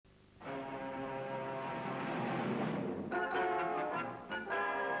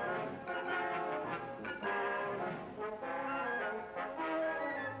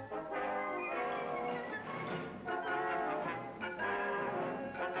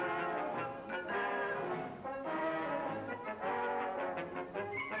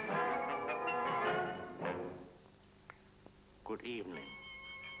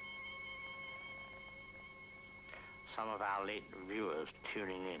some of our late viewers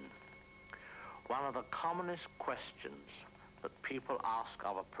tuning in. One of the commonest questions that people ask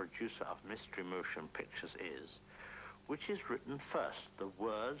of a producer of mystery motion pictures is, which is written first, the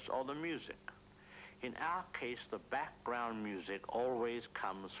words or the music? In our case, the background music always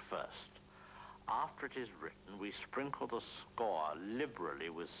comes first. After it is written, we sprinkle the score liberally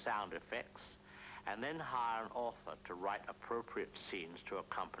with sound effects and then hire an author to write appropriate scenes to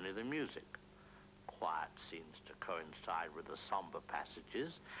accompany the music. Quiet scenes to coincide with the somber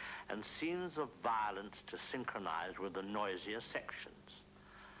passages, and scenes of violence to synchronize with the noisier sections.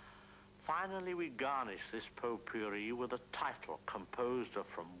 Finally, we garnish this potpourri with a title composed of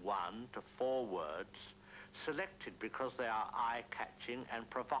from 1 to 4 words, selected because they are eye-catching and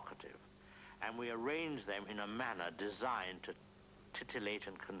provocative, and we arrange them in a manner designed to titillate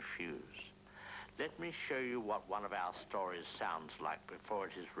and confuse. Let me show you what one of our stories sounds like before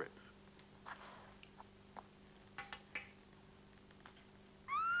it is written.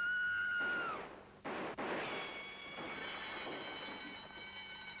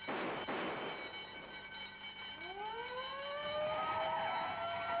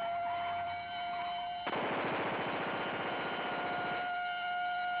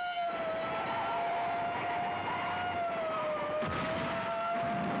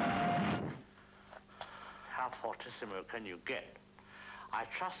 Fortissimo can you get? I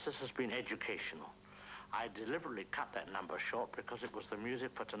trust this has been educational. I deliberately cut that number short because it was the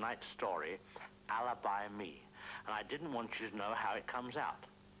music for tonight's story, Alibi Me, and I didn't want you to know how it comes out.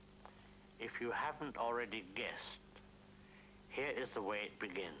 If you haven't already guessed, here is the way it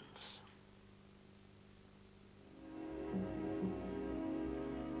begins.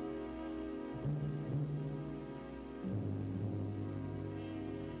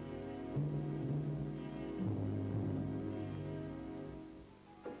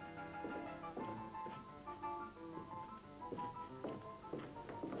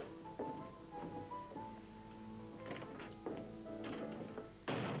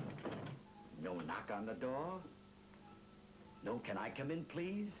 Knock on the door? No, can I come in,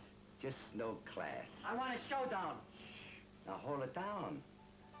 please? Just no class. I want a showdown. Shh. Now hold it down.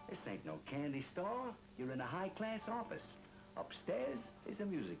 This ain't no candy store. You're in a high-class office. Upstairs is a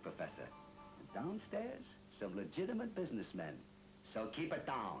music professor. And downstairs, some legitimate businessmen. So keep it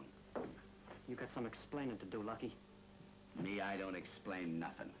down. You got some explaining to do, Lucky. Me, I don't explain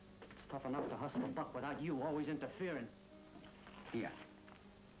nothing. It's tough enough to hustle a buck without you always interfering. Here.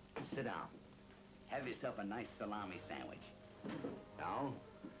 Sit down. Have yourself a nice salami sandwich. Now,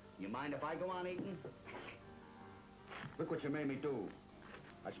 you mind if I go on eating? Look what you made me do.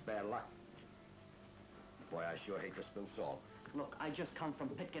 That's bad luck. Boy, I sure hate to spill salt. Look, I just come from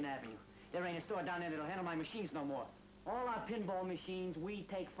Pitkin Avenue. There ain't a store down there that'll handle my machines no more. All our pinball machines we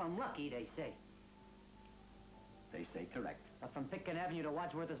take from Lucky, they say. They say correct. But from Pitkin Avenue to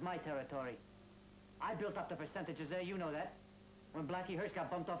Wadsworth is my territory. I built up the percentages there, you know that. When Blackie Hirsch got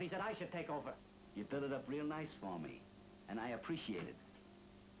bumped off, he said I should take over. You built it up real nice for me, and I appreciate it.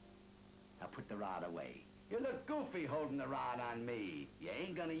 Now put the rod away. You look goofy holding the rod on me. You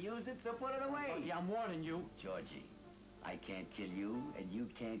ain't gonna use it, so put it away. Oh, yeah, I'm warning you. Georgie, I can't kill you, and you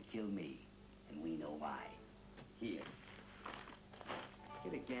can't kill me. And we know why. Here.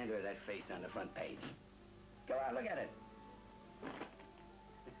 Get a gander of that face on the front page. Go on, look at it.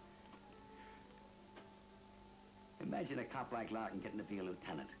 Imagine a cop like Larkin getting to be a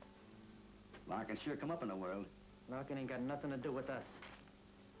lieutenant. Larkin sure come up in the world. Larkin ain't got nothing to do with us.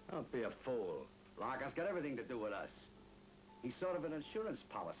 Don't be a fool. Larkin's got everything to do with us. He's sort of an insurance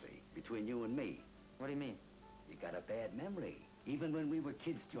policy between you and me. What do you mean? You got a bad memory. Even when we were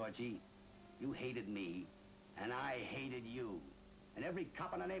kids, Georgie, you hated me, and I hated you. And every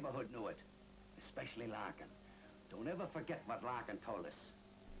cop in the neighborhood knew it, especially Larkin. Don't ever forget what Larkin told us.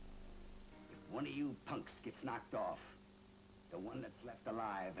 If one of you punks gets knocked off, the one that's left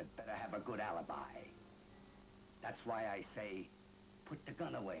alive had better have a good alibi. That's why I say, put the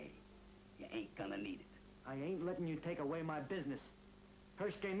gun away. You ain't gonna need it. I ain't letting you take away my business.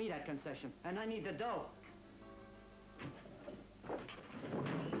 Hirsch gave me that concession, and I need the dough.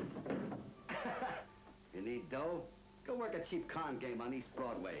 You need dough? Go work a cheap con game on East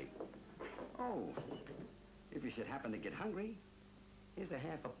Broadway. Oh, if you should happen to get hungry, here's a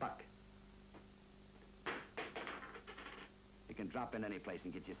half a buck. You can drop in any place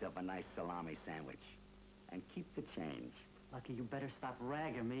and get yourself a nice salami sandwich. And keep the change. Lucky, you better stop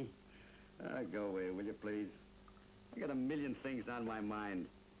ragging me. Go away, will you, please? I got a million things on my mind.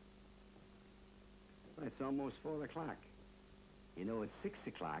 It's almost 4 o'clock. You know, at 6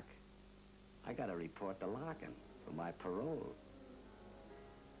 o'clock, I got to report to Larkin for my parole.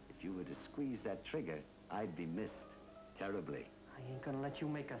 If you were to squeeze that trigger, I'd be missed. Terribly. I ain't gonna let you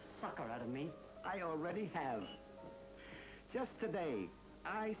make a sucker out of me. I already have. Just today,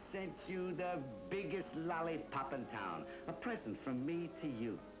 I sent you the biggest lollipop in town. A present from me to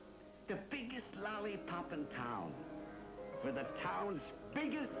you. The biggest lollipop in town. For the town's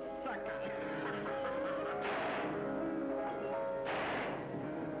biggest sucker.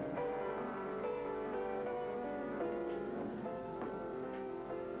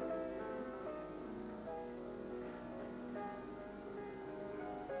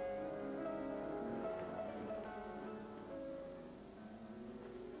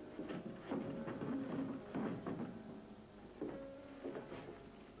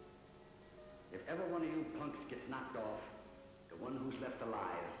 If ever one of you punks gets knocked off, the one who's left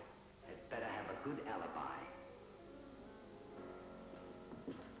alive had better have a good alibi.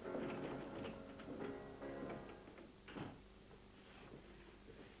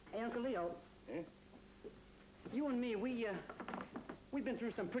 Hey, Uncle Leo. Eh? You and me, we've been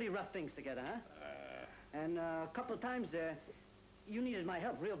through some pretty rough things together, huh? And a couple of times, you needed my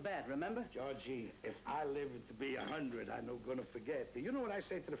help real bad, remember? Georgie, if I live to be 100, I'm not gonna forget. You know what I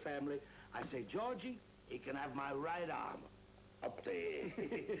say to the family? I say, Georgie, he can have my right arm. Up there.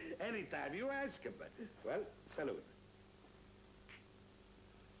 Anytime you ask him. But, well, salute.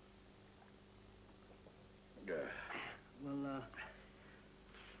 Well,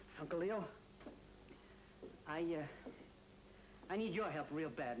 Uncle Leo, I need your help real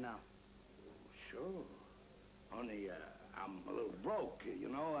bad now. Sure. Only, I'm a little broke, you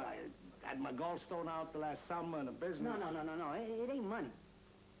know. I had my gallstone out the last summer in a business. No. It ain't money.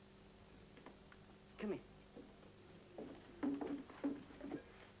 Come here.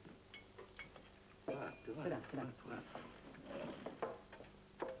 Sit down.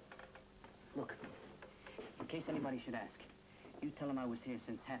 Look, in case anybody should ask, you tell them I was here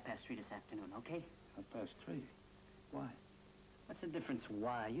since 3:30 this afternoon, okay? 3:30? Why? What's the difference,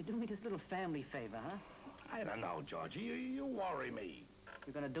 why? You do me this little family favor, huh? I don't know, Georgie. You worry me.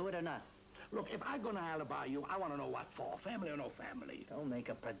 You gonna do it or not? Look, if I'm gonna alibi you, I want to know what for. Family or no family? Don't make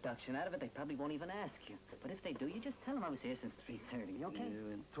a production out of it. They probably won't even ask you. But if they do, you just tell them I was here since 3:30, okay?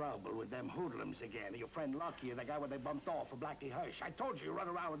 You're in trouble with them hoodlums again. Your friend Lucky, the guy where they bumped off for Blackie Hirsch. I told you run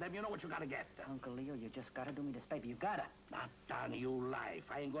around with them. You know what you gotta get. Uncle Leo, you just gotta do me this favor. You gotta. Not on you life.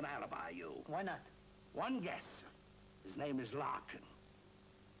 I ain't gonna alibi you. Why not? One guess. His name is Larkin.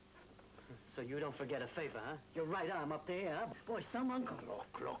 So you don't forget a favor, huh? Your right arm up there, huh? Boy, some uncle.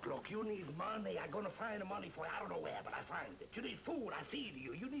 Look. You need money. I'm gonna find the money for you. I don't know where, but I find it. You need food. I feed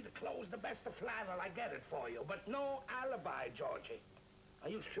you. You need clothes, the best of flannel. I get it for you. But no alibi, Georgie. Now,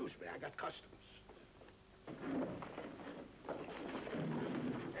 you excuse me. I got customs.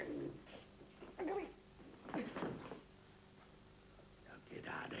 Now, get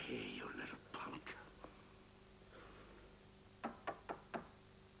out of here, you little punk.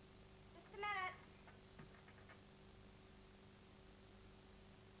 Just a minute.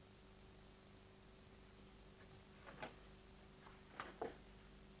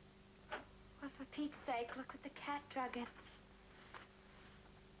 Well, for Pete's sake, look what the cat drug it.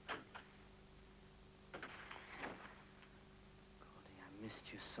 Goldie, I missed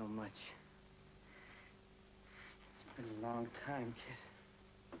you so much. It's been a long time, kid.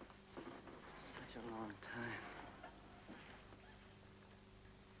 Such a long time.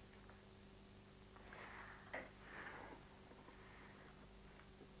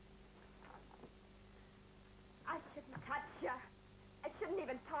 I shouldn't touch you. I shouldn't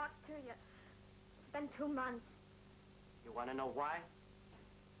even talk to you. It's been 2 months. You want to know why?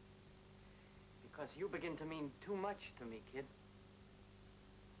 Because you begin to mean too much to me, kid.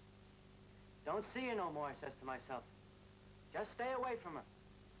 Don't see her no more, I says to myself. Just stay away from her.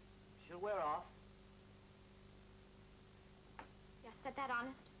 She'll wear off. You said that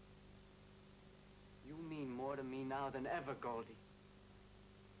honest? You mean more to me now than ever, Goldie.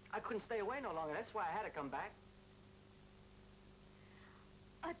 I couldn't stay away no longer. That's why I had to come back.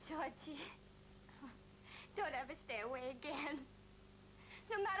 Oh, Georgie. Don't ever stay away again.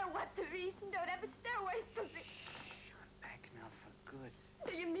 No matter what the reason, don't ever stay away from me. Shh, you're back now for good.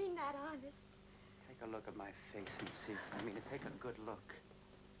 Do you mean that honest? Take a look at my face and see. I mean, take a good look.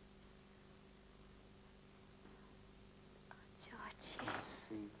 Oh, Georgie.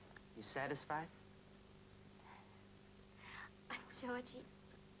 See? You satisfied? Oh, Georgie,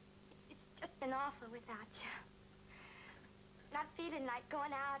 it's just been awful without you. Not feeling like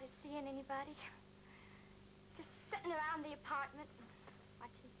going out or seeing anybody. Just sitting around the apartment and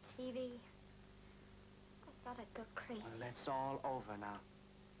watching TV. I thought I'd go crazy. Well, that's all over now.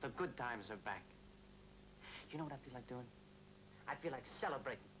 The good times are back. You know what I feel like doing? I feel like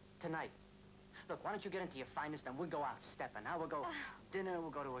celebrating tonight. Look, why don't you get into your finest and we'll go out stepping, huh? We'll go dinner, we'll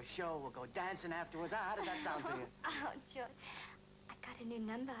go to a show, we'll go dancing afterwards. How does that sound to you? Oh, George, I got a new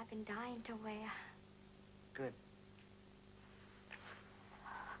number I've been dying to wear. Good.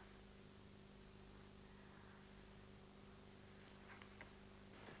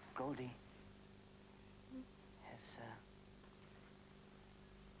 Goldie,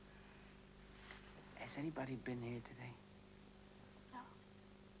 has anybody been here today? No,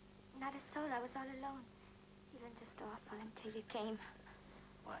 not a soul. I was all alone. Feeling just awful until you came.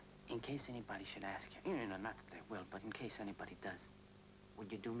 Well, in case anybody should ask you, you know, not that they will, but in case anybody does,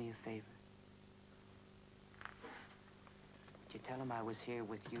 would you do me a favor? Would you tell them I was here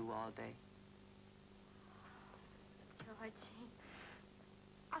with you all day? Georgie,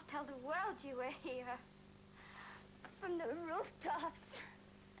 I'll tell the world you were here. From the rooftops.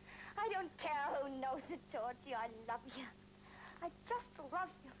 I don't care who knows it, Georgie. I love you. I just love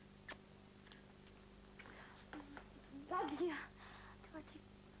you. Love you. Georgie,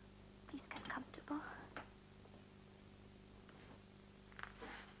 please get comfortable.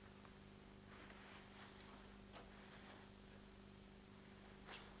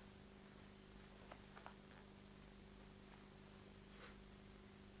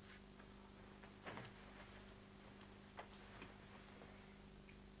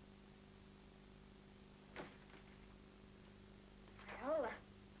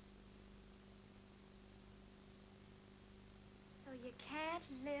 So you can't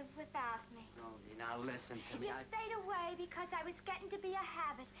live without me. Goldie, now listen to me. You stayed away because I was getting to be a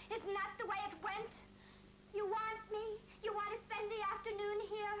habit. Isn't that the way it went? You want me? You want to spend the afternoon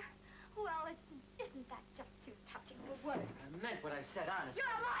here? Well, isn't that just too touching for words? I meant what I said, honestly.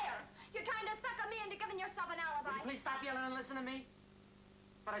 You're a liar! You're trying to sucker me into giving yourself an Will alibi. you please stop yelling and listen to me?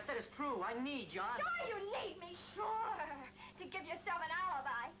 What I said is true. I need you, honestly. Sure you need me, sure. To give yourself an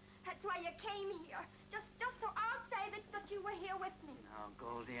alibi. That's why you came here. Just so I'll say that you were here with me. No,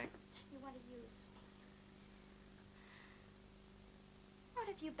 Goldie, You want to use me. What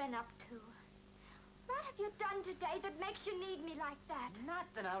have you been up to? What have you done today that makes you need me like that?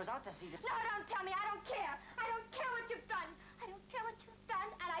 Nothing. I was out to see the... No, don't tell me. I don't care. I don't care what you've done. I don't care what you've done,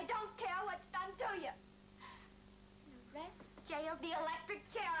 and I don't care what's done to you. Arrest, jail, the electric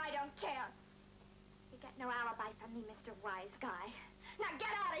chair, I don't care. You get no alibi from me, Mr. Wise Guy. Now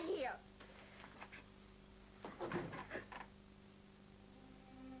get out of here.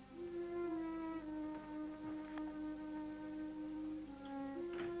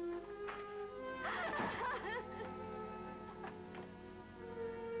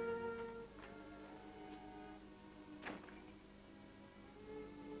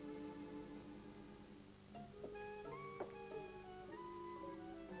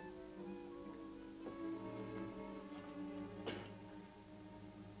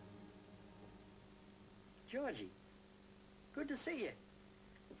 Georgie, good to see you.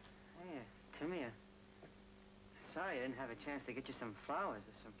 Hey, Timmy, sorry I didn't have a chance to get you some flowers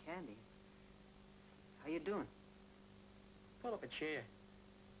or some candy. How you doing? Pull up a chair.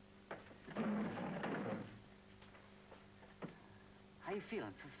 How you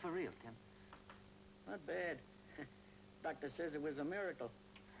feeling? For real, Tim? Not bad. Doctor says it was a miracle.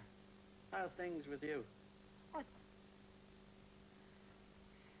 How are things with you? What?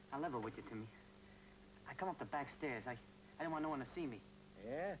 I'll level with you, Timmy. I come up the back stairs. I didn't want no one to see me.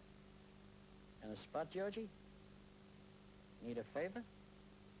 Yeah? In a spot, Georgie? Need a favor?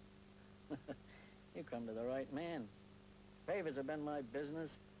 You come to the right man. Favors have been my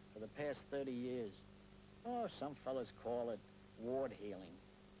business for the past 30 years. Oh, some fellas call it ward healing.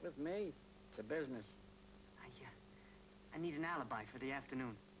 With me, it's a business. I need an alibi for the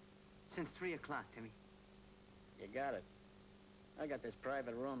afternoon. Since 3 o'clock, Timmy. You got it. I got this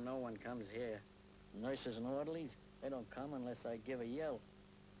private room. No one comes here. Nurses and orderlies, they don't come unless I give a yell.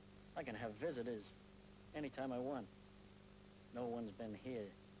 I can have visitors anytime I want. No one's been here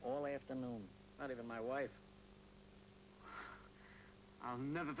all afternoon. Not even my wife. I'll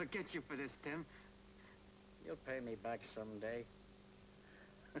never forget you for this, Tim. You'll pay me back someday.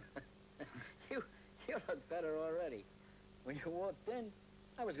 You look better already. When you walked in,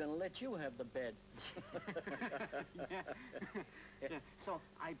 I was going to let you have the bed. Yeah. So,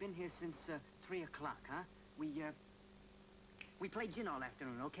 I've been here since 3 o'clock, huh? We played gin all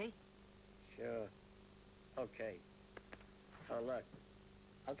afternoon, okay? Sure. Okay. Oh, look.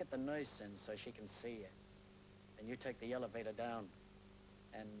 I'll get the nurse in so she can see you. And you take the elevator down.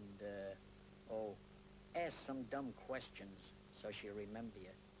 And, ask some dumb questions so she'll remember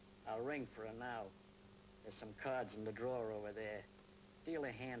you. I'll ring for her now. There's some cards in the drawer over there. Deal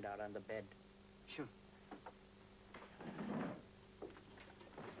a hand out on the bed. Sure.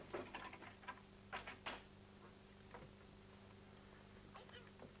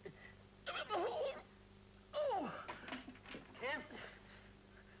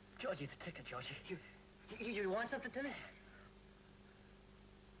 Georgie, the ticket, Georgie. You want something, Timmy?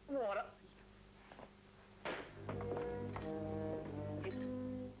 Water.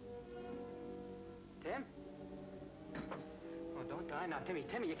 Tim? Oh, don't die now, Timmy.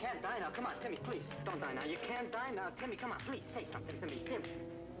 Timmy, you can't die now. Come on, Timmy, please. Don't die now. You can't die now. Timmy, come on, please. Say something to me, Tim.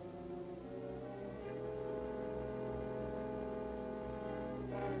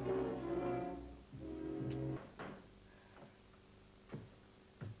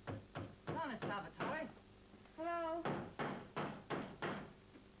 Hello, Miss Salvatore. Hello?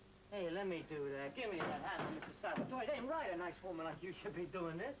 Hey, let me do that. Give me that hat, Mrs. Salvatore. Damn right, a nice woman like you should be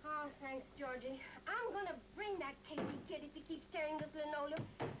doing this. Oh, thanks, Georgie. I'm gonna bring that Casey kid if he keeps tearing this linoleum.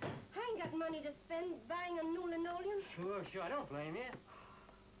 I ain't got money to spend buying a new linoleum. Sure. I don't blame you.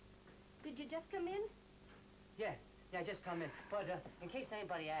 Did you just come in? Yeah, just come in. But in case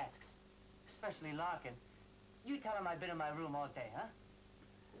anybody asks, especially Larkin, you tell him I've been in my room all day, huh?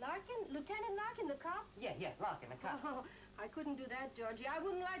 Larkin? Lieutenant Larkin, the cop? Yeah, Larkin, the cop. Oh, I couldn't do that, Georgie. I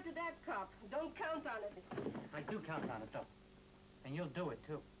wouldn't lie to that cop. Don't count on it. I do count on it, though. And you'll do it,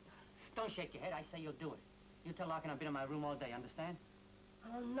 too. Don't shake your head. I say you'll do it. You tell Larkin I've been in my room all day, understand?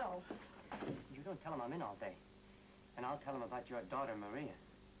 Oh, no. You don't tell him I'm in all day. And I'll tell him about your daughter, Maria.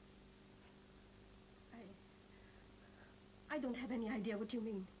 I don't have any idea what you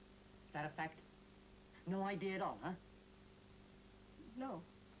mean. Is that a fact? No idea at all, huh? No.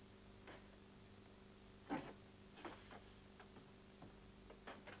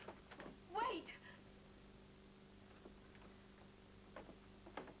 Wait!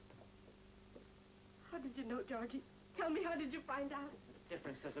 How did you know, Georgie? Tell me, how did you find out? What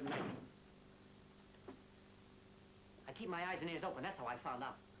difference does it make? I keep my eyes and ears open. That's how I found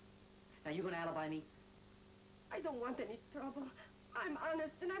out. Now, you gonna alibi me? I don't want any trouble. I'm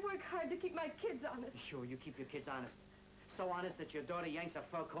honest, and I work hard to keep my kids honest. Sure, you keep your kids honest. So honest that your daughter yanks a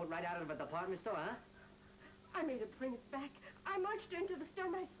fur coat right out of a department store, huh? I made her bring it back. I marched her into the store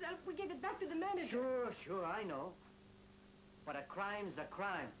myself. We gave it back to the manager. Sure, I know. But a crime's a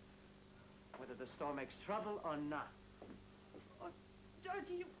crime. Whether the store makes trouble or not. Oh,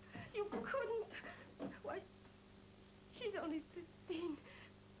 Georgie, you couldn't. Why, she's only 15.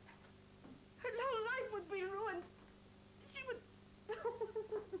 Her whole life would be ruined. She would...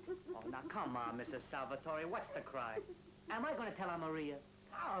 Oh, now, come on, Mrs. Salvatore. What's the crime? Am I going to tell Aunt Maria?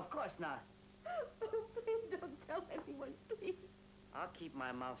 Oh, of course not. Oh, please don't tell anyone, please. I'll keep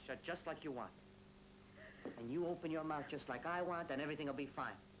my mouth shut just like you want. And you open your mouth just like I want, and everything will be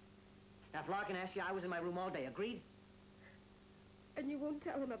fine. Now, if Larkin asks you, I was in my room all day. Agreed? And you won't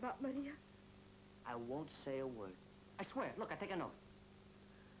tell him about Maria? I won't say a word. I swear. Look, I take a note.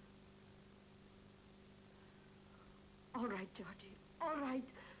 All right, Georgie. All right.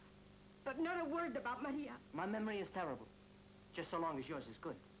 But not a word about Maria. My memory is terrible. Just so long as yours is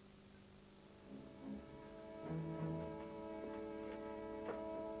good.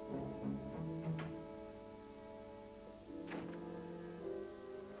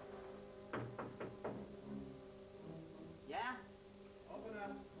 Yeah? Open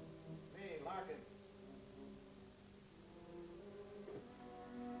up. Me, Larkin.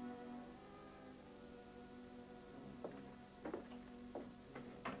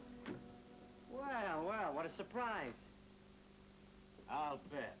 Well, what a surprise. I'll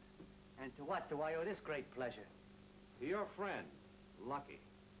bet. And to what do I owe this great pleasure? To your friend, Lucky.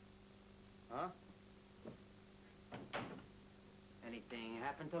 Huh? Anything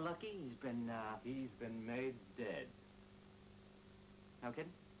happened to Lucky? He's been made dead. No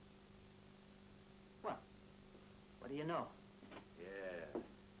kidding? What? What do you know? Yeah.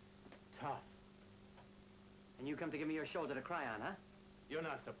 Tough. And you come to give me your shoulder to cry on, huh? You're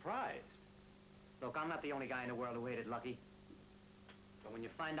not surprised. Look, I'm not the only guy in the world who hated Lucky. But when you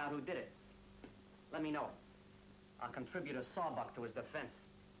find out who did it, let me know. I'll contribute a sawbuck to his defense.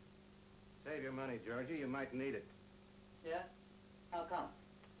 Save your money, Georgie. You might need it. Yeah? How come?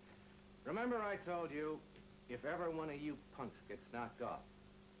 Remember I told you, if ever one of you punks gets knocked off,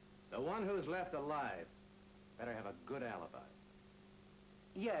 the one who's left alive better have a good alibi.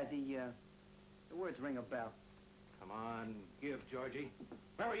 Yeah, the words ring a bell. Come on, give, Georgie.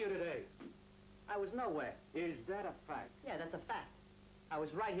 Where were you today? I was nowhere. Is that a fact? Yeah, that's a fact. I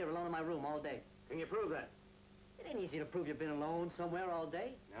was right here alone in my room all day. Can you prove that? It ain't easy to prove you've been alone somewhere all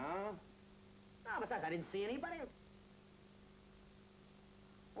day. No? No, besides, I didn't see anybody.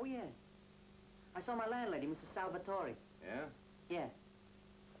 Oh, yeah. I saw my landlady, Mrs. Salvatore. Yeah? Yeah.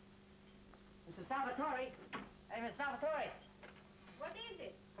 Mrs. Salvatore? Hey, Mrs. Salvatore. What is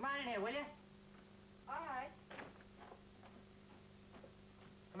it? Come on in here, will you? All right.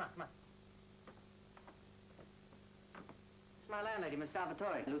 Come on. It's my my landlady, Miss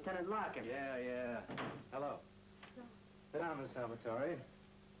Salvatore, Lieutenant Larkin. Yeah. Hello. Sit down, Miss Salvatore.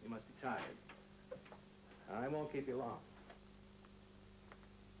 You must be tired. I won't keep you long.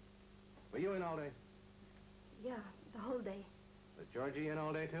 Were you in all day? Yeah, the whole day. Was Georgie in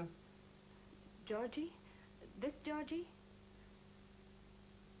all day, too? Georgie? This Georgie?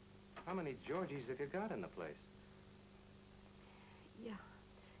 How many Georgies have you got in the place? Yeah,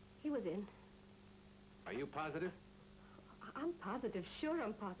 he was in. Are you positive? I'm positive, sure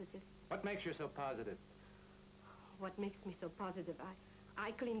I'm positive. What makes you so positive? What makes me so positive?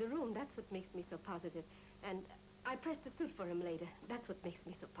 I cleaned the room, that's what makes me so positive. And I pressed a suit for him later, that's what makes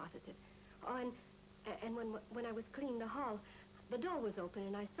me so positive. Oh, and when I was cleaning the hall, the door was open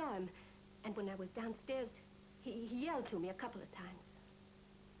and I saw him. And when I was downstairs, he yelled to me a couple of times.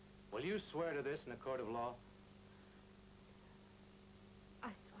 Will you swear to this in a court of law? I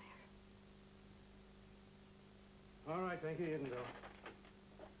swear. All right, thank you. You can go.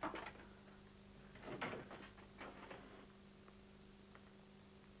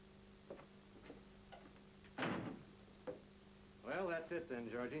 Well, that's it then,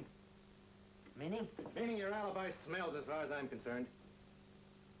 Georgie. Meaning? Meaning your alibi smells as far as I'm concerned.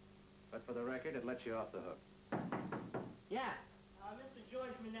 But for the record, it lets you off the hook. Yeah. Mr.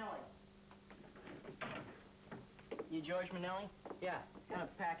 George Manelli. You George Manelli? Yeah. Got a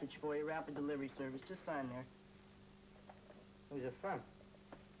package for you, rapid delivery service. Just sign there. Who's it from?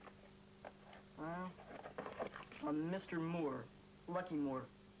 Mr. Moore. Lucky Moore.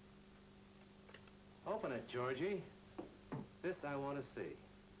 Open it, Georgie. This I want to see.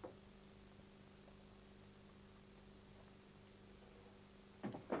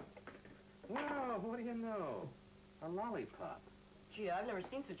 Wow, what do you know? A lollipop. Gee, I've never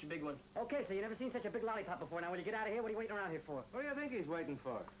seen such a big one. Okay, so you never seen such a big lollipop before. Now, when you get out of here, what are you waiting around here for? What do you think he's waiting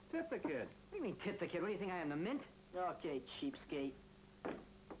for? Tip the kid. What do you mean, tip the kid? What do you think I am, the mint? Okay, cheapskate.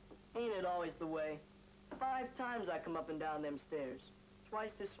 Ain't it always the way? 5 times I come up and down them stairs.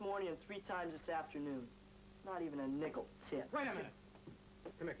 Twice this morning and 3 times this afternoon. Not even a nickel tip. Wait a minute.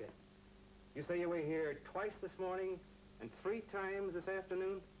 Come here, kid. You say you were here twice this morning and 3 times this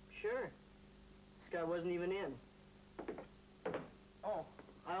afternoon? Sure. This guy wasn't even in. Oh,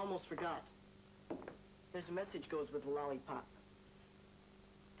 I almost forgot. There's a message goes with the lollipop.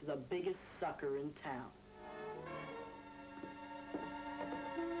 To the biggest sucker in town.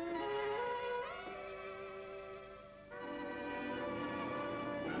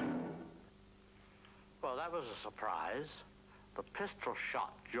 Well, that was a surprise. The pistol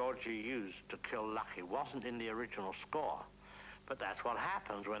shot Georgie used to kill Lucky wasn't in the original score. But that's what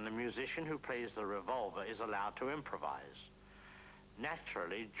happens when the musician who plays the revolver is allowed to improvise.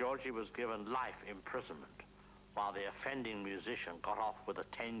 Naturally, Georgie was given life imprisonment, while the offending musician got off with a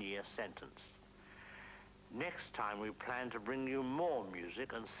 10-year sentence. Next time, we plan to bring you more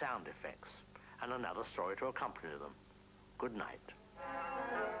music and sound effects, and another story to accompany them. Good night.